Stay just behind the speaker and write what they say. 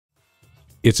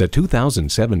It's a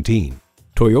 2017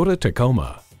 Toyota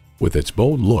Tacoma. With its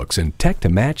bold looks and tech to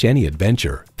match any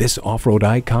adventure, this off-road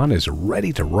icon is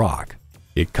ready to rock.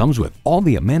 It comes with all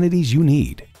the amenities you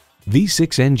need: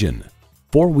 V6 engine,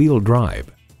 4-wheel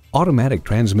drive, automatic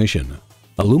transmission,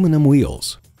 aluminum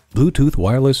wheels, Bluetooth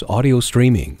wireless audio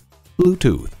streaming,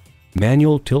 Bluetooth,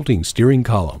 manual tilting steering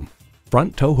column,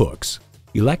 front tow hooks,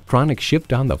 electronic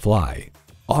shift on the fly,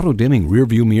 auto-dimming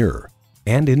rearview mirror,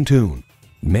 and in tune.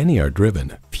 Many are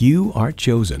driven, few are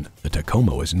chosen. The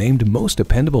Tacoma was named most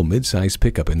dependable midsize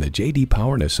pickup in the J.D.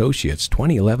 Power & Associates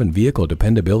 2011 Vehicle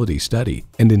Dependability Study,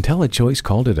 and IntelliChoice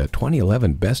called it a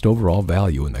 2011 Best Overall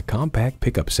Value in the compact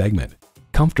pickup segment.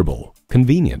 Comfortable,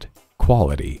 convenient,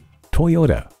 quality.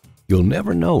 Toyota. You'll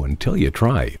never know until you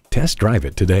try. Test drive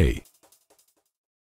it today.